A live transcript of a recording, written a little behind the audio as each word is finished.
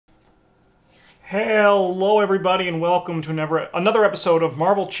Hello everybody and welcome to another episode of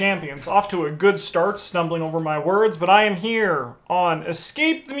Marvel Champions. Off to a good start, stumbling over my words, but I am here on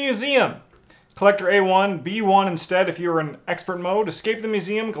Escape the Museum. Collector A1, B1 instead if you're in expert mode. Escape the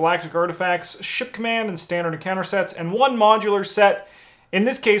Museum, Galactic Artifacts, Ship Command and Standard Encounter sets, and one modular set, in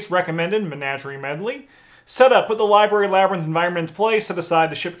this case recommended, Menagerie Medley. Setup, put the Library Labyrinth environment into play, set aside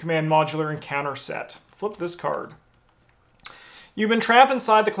the Ship Command modular encounter set. Flip this card. You've been trapped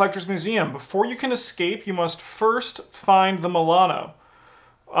inside the Collector's Museum. Before you can escape, you must first find the Milano.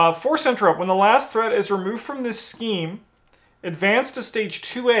 Force interrupt. When the last threat is removed from this scheme, advance to stage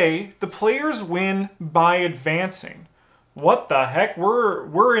 2A. The players win by advancing. What the heck?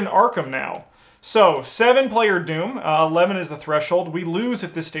 We're in Arkham now. So, 7-player Doom. 11 is the threshold. We lose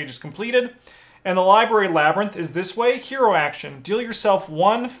if this stage is completed. And the Library Labyrinth is this way. Hero action. Deal yourself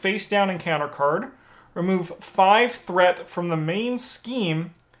 1 face-down encounter card. Remove 5 threat from the main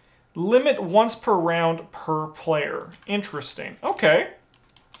scheme. Limit once per round per player. Interesting. Okay.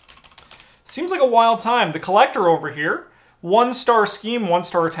 Seems like a wild time. The Collector over here. 1-star scheme,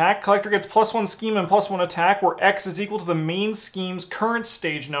 1-star attack. Collector gets +1 scheme and +1 attack, where X is equal to the main scheme's current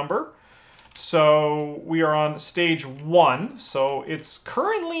stage number. So we are on stage 1. So it's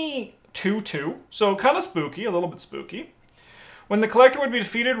currently 2-2. So kind of spooky, a little bit spooky. When the Collector would be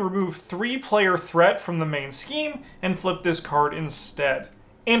defeated, remove 3-player threat from the main scheme and flip this card instead.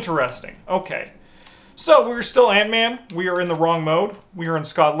 Interesting. Okay. So we're still Ant-Man. We are in the wrong mode. We are in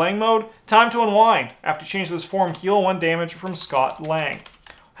Scott Lang mode. Time to unwind. After change this form, heal 1 damage from Scott Lang.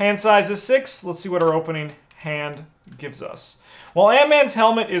 Hand size is 6. Let's see what our opening hand gives us. Well, Ant-Man's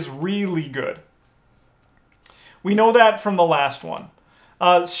helmet is really good. We know that from the last one.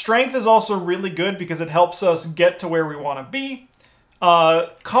 Strength is also really good because it helps us get to where we want to be.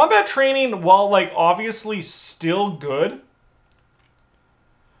 Combat training, while like obviously still good,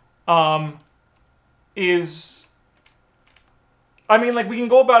 is, I mean, like we can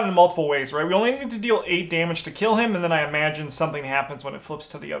go about it in multiple ways, right? We only need to deal 8 damage to kill him, and then I imagine something happens when it flips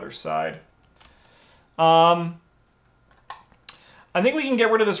to the other side. I think we can get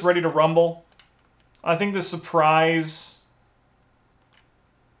rid of this Ready to Rumble. I think the surprise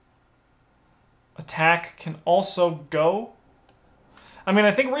attack can also go. I mean,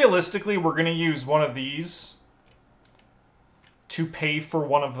 I think realistically we're going to use one of these to pay for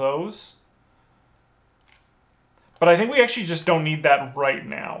one of those. But I think we actually just don't need that right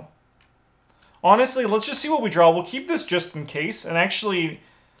now. Honestly, let's just see what we draw. We'll keep this just in case. And actually,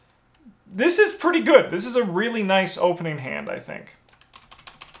 this is pretty good. This is a really nice opening hand, I think.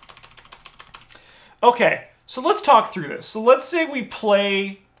 Okay, so let's talk through this. So let's say we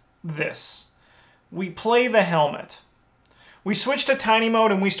play this. We play the helmet. We switch to tiny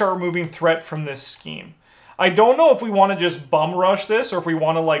mode and we start removing threat from this scheme. I don't know if we want to just bum rush this or if we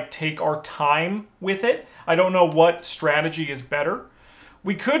want to like take our time with it. I don't know what strategy is better.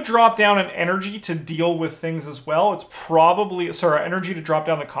 We could drop down an energy to deal with things as well. It's probably, sorry, energy to drop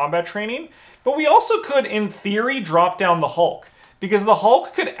down the combat training. But we also could, in theory, drop down the Hulk. Because the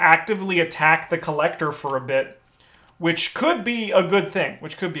Hulk could actively attack the Collector for a bit, which could be a good thing.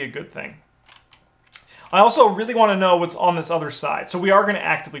 I also really want to know what's on this other side. So we are going to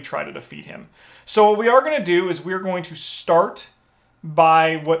actively try to defeat him. So what we are going to do is we're going to start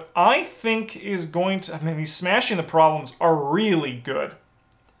by what I think is going to... I mean, these smashing the problems are really good.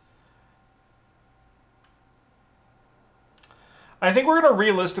 I think we're going to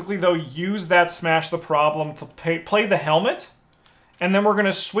realistically, though, use that smash the problem to play the helmet. And then we're going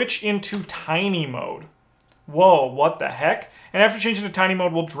to switch into tiny mode. Whoa, what the heck? And after changing to tiny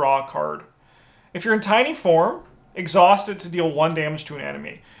mode, we'll draw a card. If you're in tiny form, exhaust it to deal 1 damage to an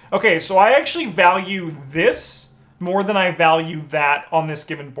enemy. Okay, so I actually value this more than I value that on this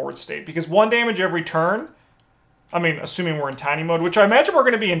given board state. Because 1 damage every turn, I mean, assuming we're in tiny mode, which I imagine we're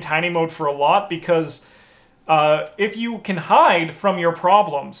going to be in tiny mode for a lot, because if you can hide from your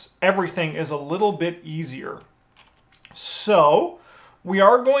problems, everything is a little bit easier. So, we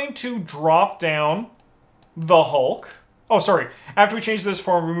are going to drop down the Hulk. Oh, sorry. After we change this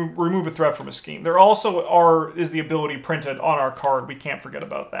form, remove a threat from a scheme. There also is the ability printed on our card. We can't forget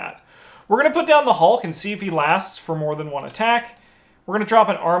about that. We're going to put down the Hulk and see if he lasts for more than 1 attack. We're going to drop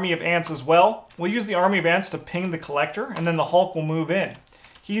an Army of Ants as well. We'll use the Army of Ants to ping the Collector, and then the Hulk will move in.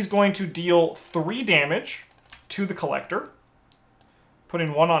 He's going to deal 3 damage to the Collector,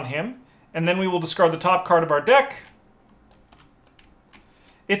 putting 1 on him, and then we will discard the top card of our deck.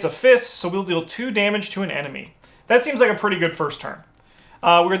 It's a fist, so we'll deal 2 damage to an enemy. That seems like a pretty good first turn.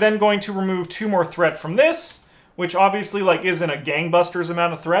 We're then going to remove 2 more threat from this, which obviously like isn't a gangbusters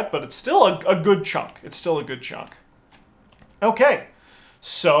amount of threat, but it's still a good chunk. It's still a good chunk. Okay,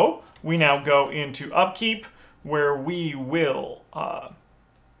 so we now go into upkeep, where we will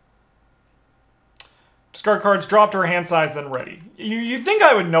discard cards, drop to our hand size, then ready. You'd think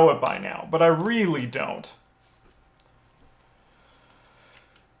I would know it by now, but I really don't.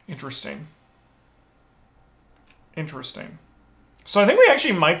 Interesting. Interesting. So I think we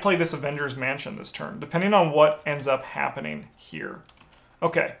actually might play this Avengers Mansion this turn, depending on what ends up happening here.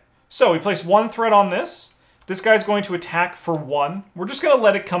 Okay, so we place 1 threat on this. This guy's going to attack for 1. We're just going to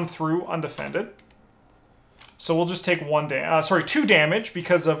let it come through undefended. So we'll just take 2 damage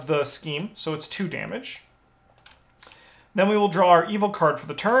because of the scheme, so it's 2 damage. Then we will draw our evil card for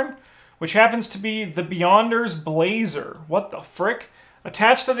the turn, which happens to be the Beyonder's Blazer. What the frick?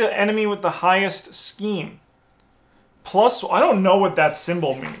 Attached to the enemy with the highest scheme. Plus, I don't know what that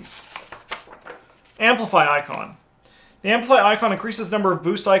symbol means. Amplify icon. The Amplify icon increases the number of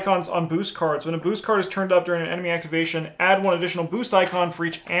boost icons on boost cards. When a boost card is turned up during an enemy activation, add 1 additional boost icon for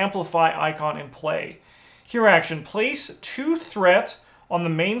each Amplify icon in play. Hero action, place 2 threat on the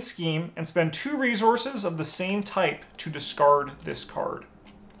main scheme and spend 2 resources of the same type to discard this card.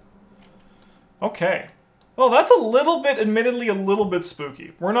 Okay. Well, that's a little bit, admittedly, a little bit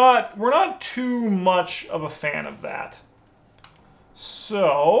spooky. We're not too much of a fan of that.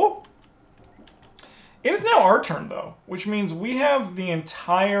 So, it is now our turn, though, which means we have the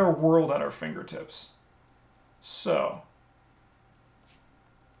entire world at our fingertips. So,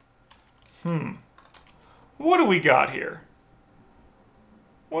 what do we got here?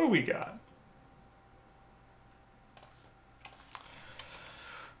 What do we got?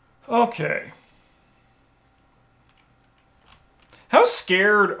 Okay. How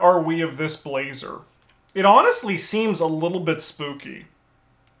scared are we of this Blazer? It honestly seems a little bit spooky.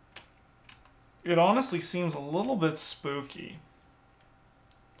 It honestly seems a little bit spooky.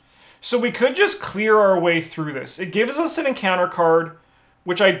 So we could just clear our way through this. It gives us an encounter card,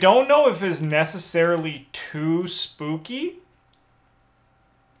 which I don't know if is necessarily too spooky.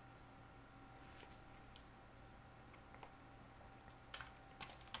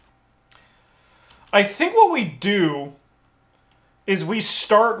 I think what we do is we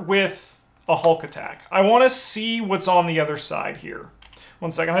start with a Hulk attack. I want to see what's on the other side here.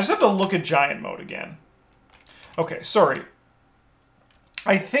 1 second, I just have to look at giant mode again. Okay, sorry.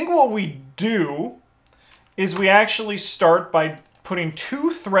 I think what we do is we actually start by putting 2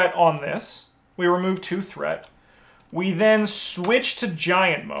 threat on this. We remove 2 threat. We then switch to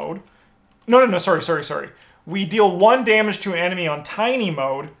giant mode. No, sorry. We deal 1 damage to an enemy on tiny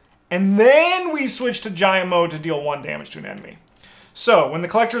mode, and then we switch to giant mode to deal 1 damage to an enemy. So, when the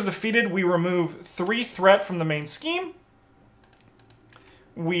collector is defeated, we remove 3 threat from the main scheme.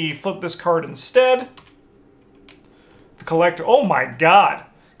 We flip this card instead. The collector, oh my god!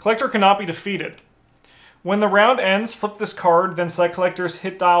 Collector cannot be defeated. When the round ends, flip this card, then select collector's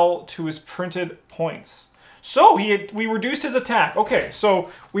hit dial to his printed points. So, we reduced his attack. Okay, so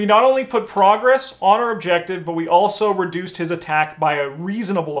we not only put progress on our objective, but we also reduced his attack by a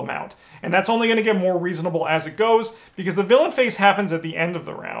reasonable amount. And that's only going to get more reasonable as it goes, because the villain phase happens at the end of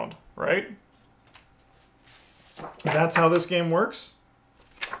the round, right? That's how this game works.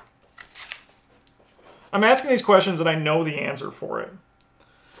 I'm asking these questions and I know the answer for it.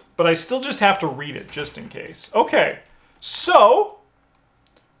 But I still just have to read it, just in case. Okay, so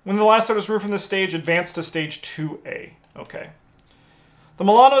when the last threat is removed from this stage, advance to stage 2A. Okay. The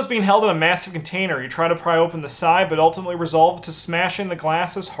Milano is being held in a massive container. You try to pry open the side, but ultimately resolve to smash in the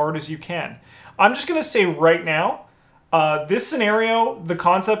glass as hard as you can. I'm just going to say right now, this scenario, the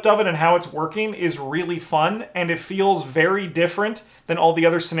concept of it and how it's working is really fun, and it feels very different than all the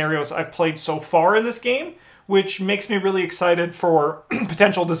other scenarios I've played so far in this game, which makes me really excited for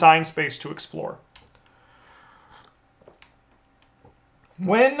potential design space to explore.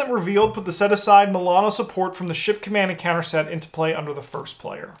 When revealed, put the set aside Milano support from the ship command and counter set into play under the first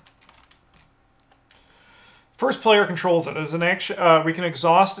player. First player controls it. As an action, we can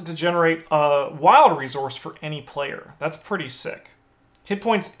exhaust it to generate a wild resource for any player. That's pretty sick. Hit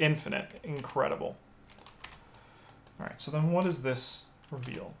points infinite. Incredible. Alright, so then what does this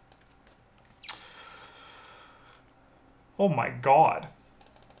reveal? Oh my god.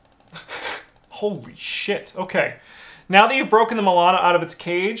 Holy shit. Okay. Now that you've broken the Milano out of its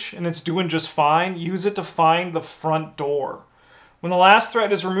cage, and it's doing just fine, use it to find the front door. When the last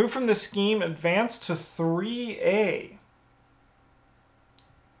threat is removed from this scheme, advance to 3A.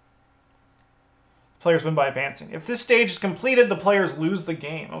 Players win by advancing. If this stage is completed, the players lose the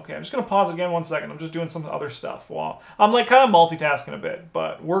game. Okay, I'm just going to pause again 1 second. I'm just doing some other stuff. Well, I'm like kind of multitasking a bit,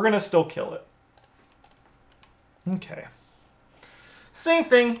 but we're going to still kill it. Okay. Same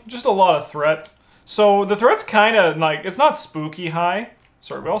thing, just a lot of threat. So the threat's kind of like, it's not spooky high,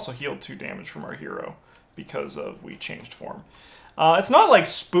 Sorry, we also healed 2 damage from our hero because of we changed form. It's not like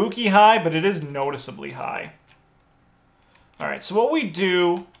spooky high, but it is noticeably high. Alright, so what we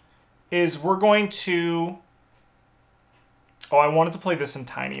do is we're going to... Oh, I wanted to play this in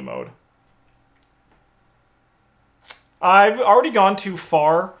tiny mode. I've already gone too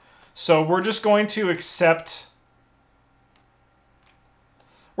far, so we're just going to accept...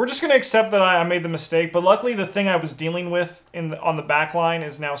 We're just going to accept that I made the mistake, but luckily the thing I was dealing with on the back line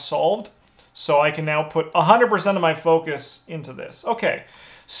is now solved, so I can now put 100% of my focus into this. Okay,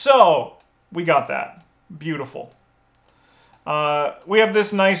 so we got that. Beautiful. We have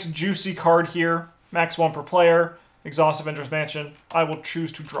this nice juicy card here, max 1 per player, Exhaust Avengers Mansion. I will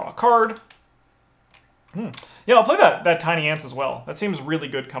choose to draw a card. Yeah, I'll play that Tiny Ants as well. That seems really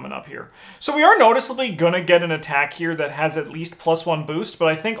good coming up here. So we are noticeably going to get an attack here that has at least +1 boost, but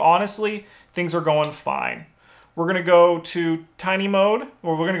I think, honestly, things are going fine. We're going to go to Tiny Mode,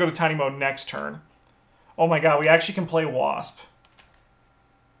 or we're going to go to Tiny Mode next turn. Oh my god, we actually can play Wasp.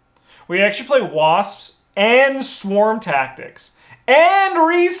 We actually play Wasps and Swarm Tactics. And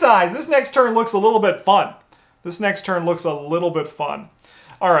Resize! This next turn looks a little bit fun.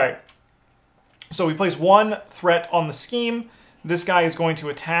 Alright. So we place 1 threat on the scheme. This guy is going to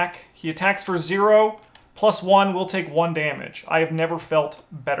attack. He attacks for 0. +1 will take 1 damage. I have never felt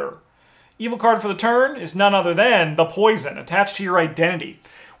better. Evil card for the turn is none other than the Poison, attached to your identity.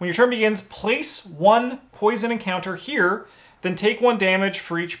 When your turn begins, place 1 poison encounter here, then take 1 damage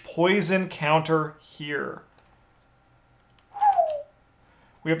for each poison counter here.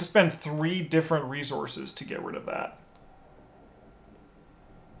 We have to spend 3 different resources to get rid of that.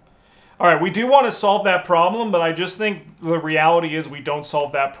 Alright, we do want to solve that problem, but I just think the reality is we don't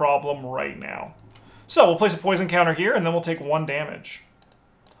solve that problem right now. So, we'll place a poison counter here, and then we'll take 1 damage.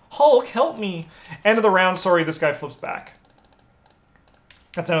 Hulk, help me! End of the round, sorry, this guy flips back.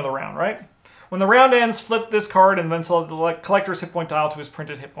 That's end of the round, right? When the round ends, flip this card, and then select the collector's hit point dial to his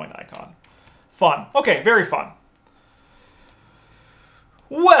printed hit point icon. Fun. Okay, very fun.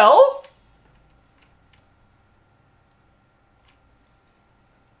 Well...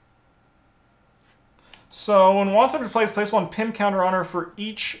 So, when Wasp enters play, place 1 pin counter on her for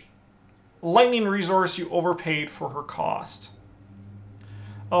each lightning resource you overpaid for her cost.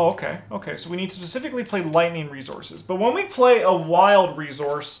 Oh, okay. Okay, so we need to specifically play lightning resources. But when we play a wild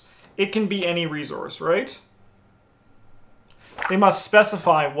resource, it can be any resource, right? They must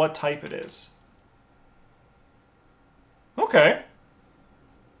specify what type it is. Okay.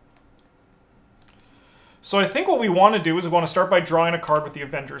 So I think what we want to do is we want to start by drawing a card with the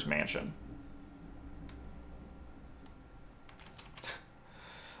Avengers Mansion.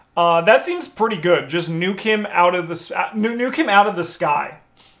 That seems pretty good. Just nuke him out of the sky.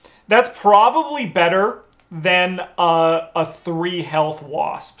 That's probably better than a 3 health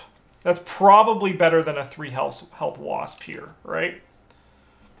Wasp. That's probably better than a 3 health Wasp here, right?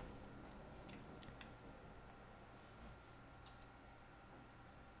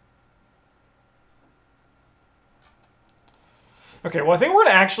 Okay, well I think we're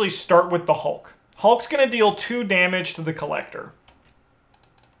going to actually start with the Hulk. Hulk's going to deal 2 damage to the Collector.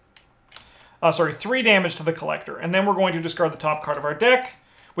 Sorry, 3 damage to the Collector. And then we're going to discard the top card of our deck,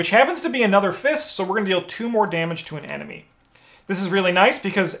 which happens to be another Fist, so we're going to deal 2 more damage to an enemy. This is really nice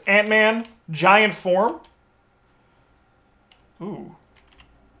because Ant-Man, giant form. Ooh.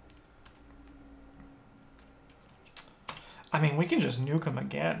 I mean, we can just nuke him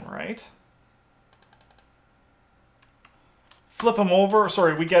again, right? Flip him over.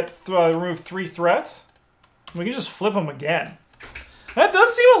 Sorry, we get remove 3 threat. We can just flip him again. That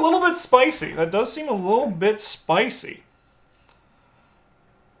does seem a little bit spicy.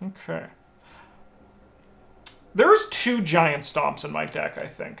 Okay. There's 2 giant stomps in my deck, I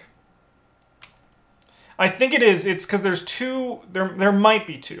think. I think it is. It's because there's 2... There might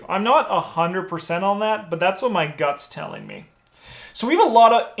be 2. I'm not 100% on that, but that's what my gut's telling me. So we have a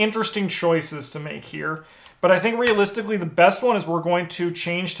lot of interesting choices to make here. But I think realistically the best one is we're going to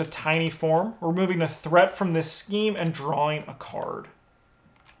change to tiny form. We're moving a threat from this scheme and drawing a card.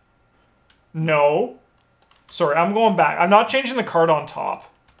 No. Sorry, I'm going back. I'm not changing the card on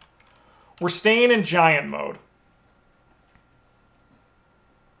top. We're staying in giant mode.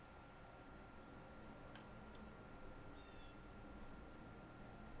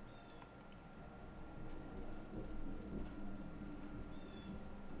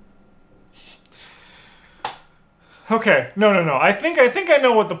 Okay, no. I think I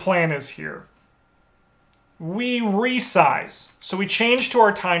know what the plan is here. We resize. So we change to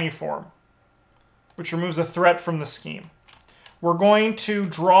our tiny form, which removes a threat from the scheme. We're going to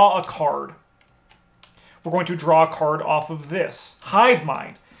draw a card. we're going to draw a card off of this. Hive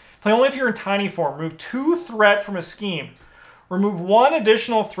Mind. Play only if you're in tiny form. Remove 2 threat from a scheme. Remove 1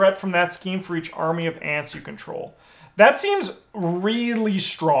 additional threat from that scheme for each army of ants you control. That seems really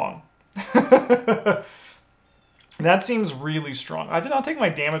strong. That seems really strong. I did not take my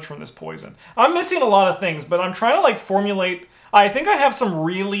damage from this poison. I'm missing a lot of things, but I'm trying to like formulate... I think I have some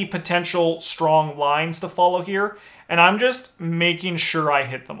really potential strong lines to follow here, and I'm just making sure I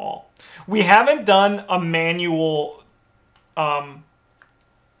hit them all. We haven't done a manual...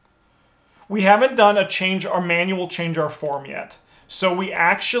 we haven't done a manual change our form yet. So we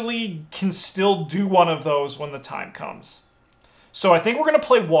actually can still do one of those when the time comes. So I think we're going to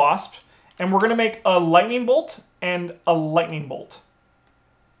play Wasp, and we're going to make a Lightning Bolt and a Lightning Bolt.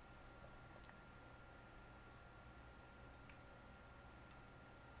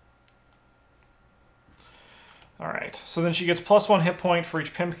 Alright, so then she gets +1 hit point for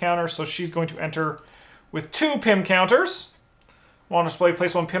each Pimp counter, so she's going to enter with 2 Pimp counters. On display,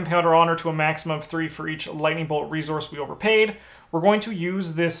 place 1 Pimp counter on her to a maximum of 3 for each Lightning Bolt resource we overpaid. We're going to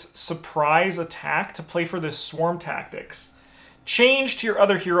use this surprise attack to play for this Swarm Tactics. Change to your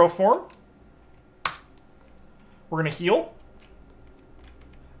other hero form. We're going to heal.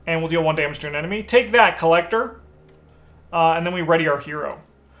 And we'll deal 1 damage to an enemy. Take that, Collector. And then we ready our hero.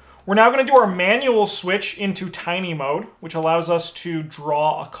 We're now going to do our manual switch into Tiny Mode, which allows us to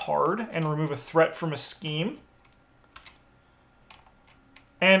draw a card and remove a threat from a scheme.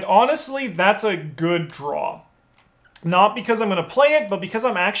 And honestly, that's a good draw. Not because I'm going to play it, but because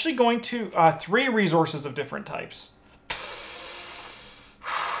I'm actually going to 3 resources of different types.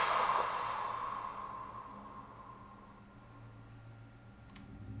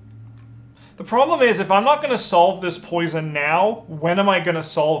 The problem is, if I'm not going to solve this poison now, when am I going to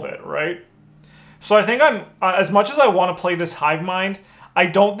solve it, right? So I think I'm, as much as I want to play this Hive Mind, I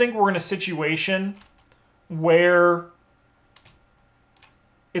don't think we're in a situation where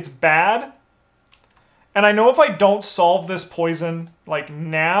it's bad. And I know if I don't solve this poison, like,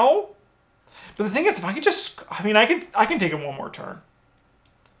 now... But the thing is, if I could just... I mean, I can take it one more turn.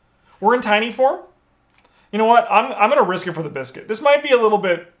 We're in tiny form. You know what? I'm going to risk it for the biscuit. This might be a little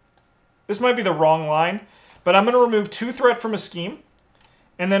bit... This might be the wrong line, but I'm going to remove 2 threat from a scheme,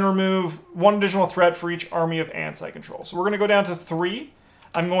 and then remove 1 additional threat for each army of ants I control. So we're going to go down to 3.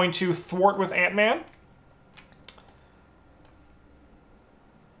 I'm going to thwart with Ant-Man.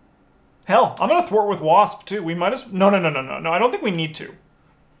 Hell, I'm going to thwart with Wasp, too. We might as... No, I don't think we need to.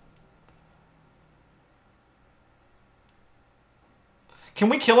 Can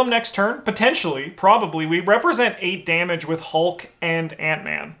we kill him next turn? Potentially. Probably. We represent 8 damage with Hulk and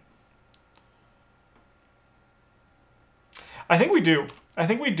Ant-Man. I think we do. I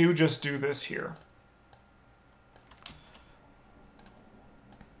think we do just do this here.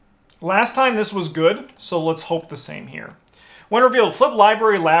 Last time this was good, so let's hope the same here. When revealed, flip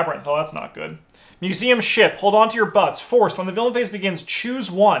Library Labyrinth. Oh, that's not good. Museum Ship. Hold on to your butts. Forced. When the villain phase begins,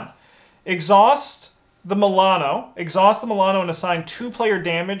 choose 1. Exhaust the Milano. Exhaust the Milano and assign 2 player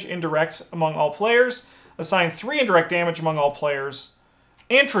damage indirect among all players. Assign 3 indirect damage among all players.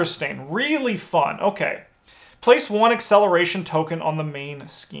 Interesting. Really fun. Okay. Place 1 acceleration token on the main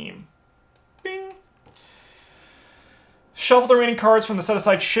scheme. Bing. Shuffle the remaining cards from the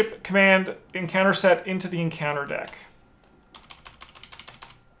set-aside ship command encounter set into the encounter deck.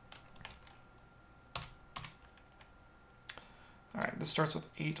 Alright, this starts with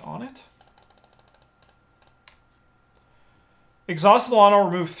 8 on it. Exhaust Milano,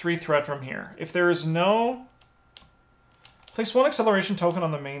 remove 3 threat from here. If there is no... Place 1 acceleration token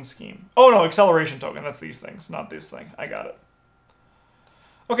on the main scheme. Oh no, acceleration token. That's these things, not this thing. I got it.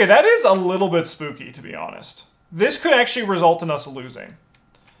 Okay, that is a little bit spooky, to be honest. This could actually result in us losing.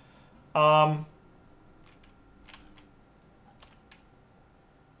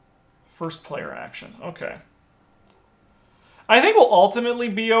 First player action. Okay. I think we'll ultimately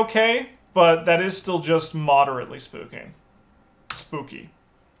be okay, but that is still just moderately spooky.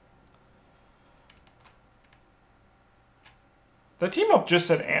 The team up just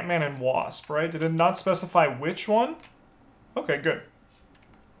said Ant-Man and Wasp, right? Did it not specify which one? Okay, good.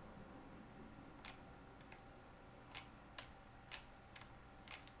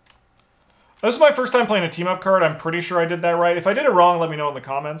 This is my first time playing a team-up card. I'm pretty sure I did that right. If I did it wrong, let me know in the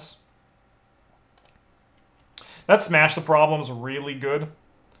comments. That Smash the Problem's really good.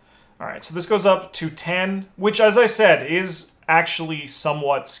 Alright, so this goes up to 10, which, as I said, is actually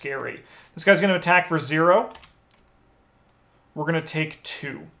somewhat scary. This guy's going to attack for 0. We're going to take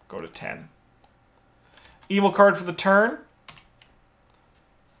 2. Go to 10. Evil card for the turn.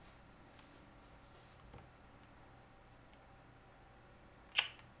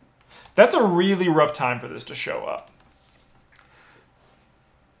 That's a really rough time for this to show up.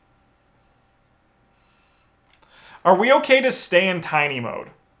 Are we okay to stay in tiny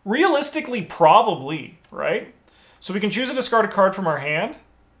mode? Realistically, probably, right? So we can choose to discard a card from our hand.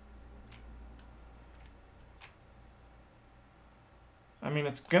 I mean,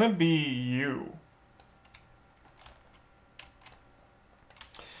 it's gonna be you.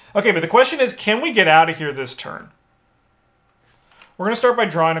 Okay, but the question is, can we get out of here this turn? We're gonna start by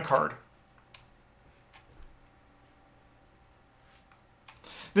drawing a card.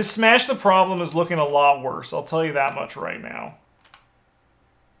 This Smash the Problem is looking a lot worse, I'll tell you that much right now.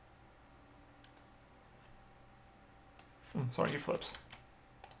 Sorry, he flips.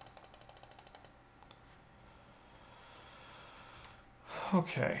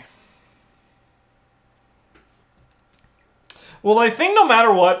 Okay. Well, I think no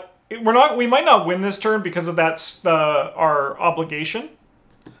matter what, we might not win this turn because of that our obligation.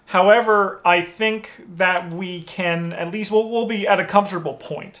 However, I think that we can at least we'll be at a comfortable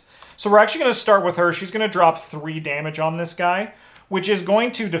point. So we're actually going to start with her. She's going to drop 3 damage on this guy, which is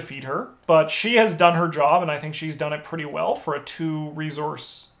going to defeat her, but she has done her job, and I think she's done it pretty well for a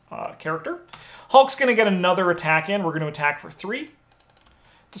 2-resource character. Hulk's going to get another attack in. We're going to attack for 3.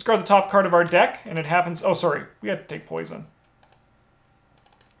 Discard the top card of our deck, and it happens... Oh, sorry. We had to take poison.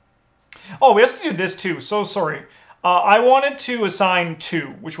 Oh, we have to do this too. So sorry. I wanted to assign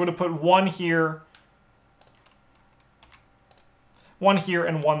 2, which would have put 1 here, 1 here,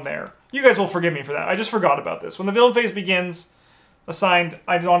 and 1 there. You guys will forgive me for that. I just forgot about this. When the villain phase begins, I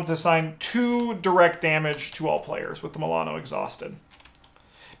wanted to assign 2 direct damage to all players with the Milano exhausted.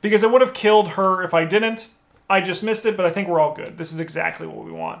 Because it would have killed her if I didn't. I just missed it, but I think we're all good. This is exactly what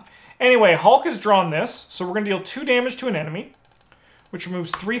we want. Anyway, Hulk has drawn this, so we're going to deal 2 damage to an enemy, which removes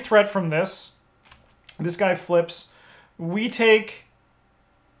 3 threat from this. This guy flips. We take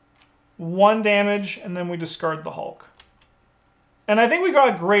 1 damage, and then we discard the Hulk. And I think we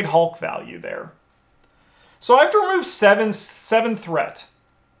got great Hulk value there. So I have to remove 7 threat.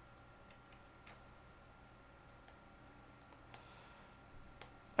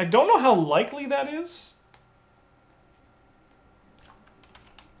 I don't know how likely that is.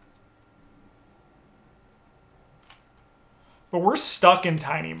 But we're stuck in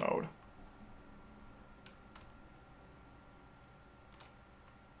tiny mode.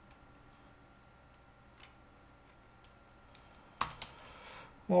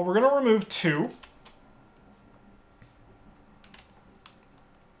 Well, we're going to remove 2.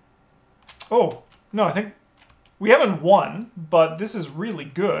 Oh, no, I think we haven't won, but this is really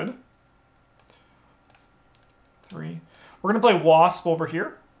good. 3. We're going to play Wasp over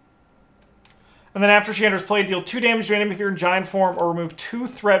here. And then after she enters play, deal 2 damage to an enemy if you're in giant form, or remove 2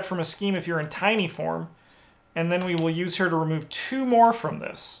 threat from a scheme if you're in tiny form. And then we will use her to remove 2 more from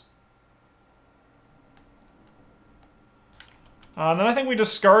this. And then I think we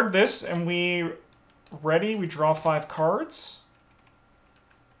discard this, and we draw 5 cards.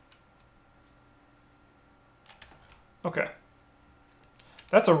 Okay.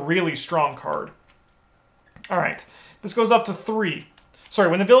 That's a really strong card. Alright, this goes up to 3. Sorry,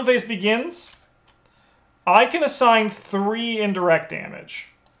 when the villain phase begins, I can assign 3 indirect damage.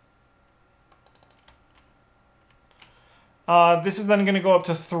 This is then going to go up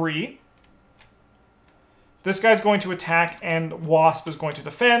to 3. This guy's going to attack, and Wasp is going to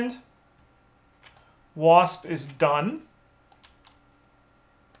defend. Wasp is done.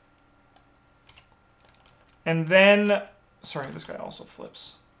 And then... Sorry, this guy also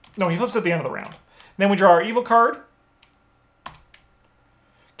flips. No, he flips at the end of the round. Then we draw our evil card.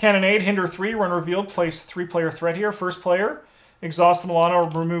 Cannonade, hinder 3, run revealed, place 3-player threat here. First player, exhaust the Milano,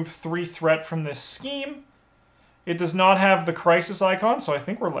 remove 3 threat from this scheme. It does not have the crisis icon, so I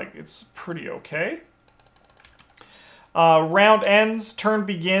think we're like, it's pretty okay. Round ends, turn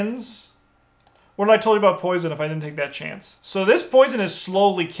begins. What did I tell you about poison if I didn't take that chance? So this poison is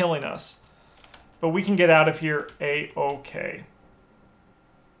slowly killing us. But we can get out of here A-okay.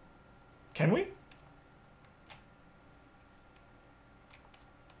 Can we?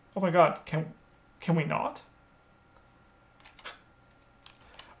 Oh my god, can we not?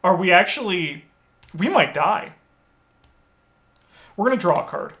 Are we actually... We might die. We're going to draw a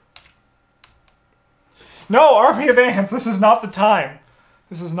card. No, Army of Ants, this is not the time.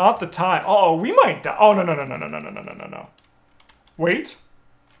 This is not the time. Uh-oh, we might die. Oh, no. Wait.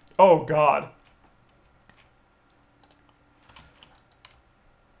 Oh, God.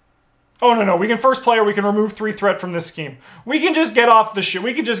 Oh, no. We can first player, we can remove 3 threat from this scheme. We can just get off the shit.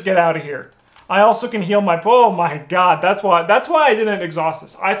 We can just get out of here. I also can heal my... Oh, my God. That's why I didn't exhaust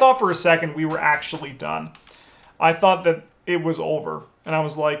this. I thought for a second we were actually done. I thought that it was over. And I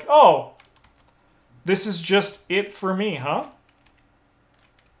was like, oh... This is just it for me, huh?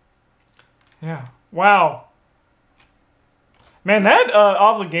 Yeah. Wow. Man, that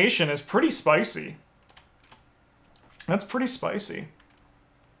obligation is pretty spicy. That's pretty spicy.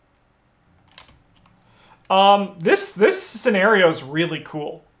 This scenario is really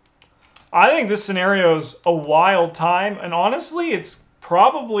cool. I think this scenario is a wild time, and honestly, it's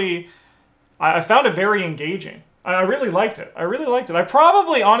probably... I found it very engaging. I really liked it. I really liked it. I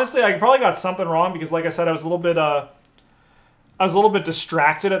probably got something wrong because, like I said, I was a little bit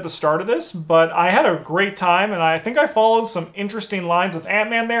distracted at the start of this, but I had a great time, and I think I followed some interesting lines with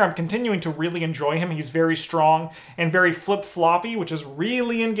Ant-Man there. I'm continuing to really enjoy him. He's very strong and very flip-floppy, which is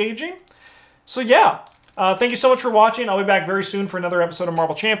really engaging. So yeah, thank you so much for watching. I'll be back very soon for another episode of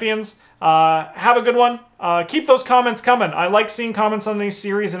Marvel Champions. Have a good one. Keep those comments coming. I like seeing comments on these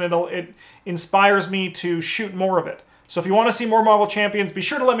series, and it inspires me to shoot more of it. So if you want to see more Marvel Champions, be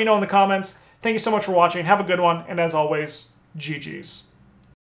sure to let me know in the comments. Thank you so much for watching. Have a good one, and as always, GG's.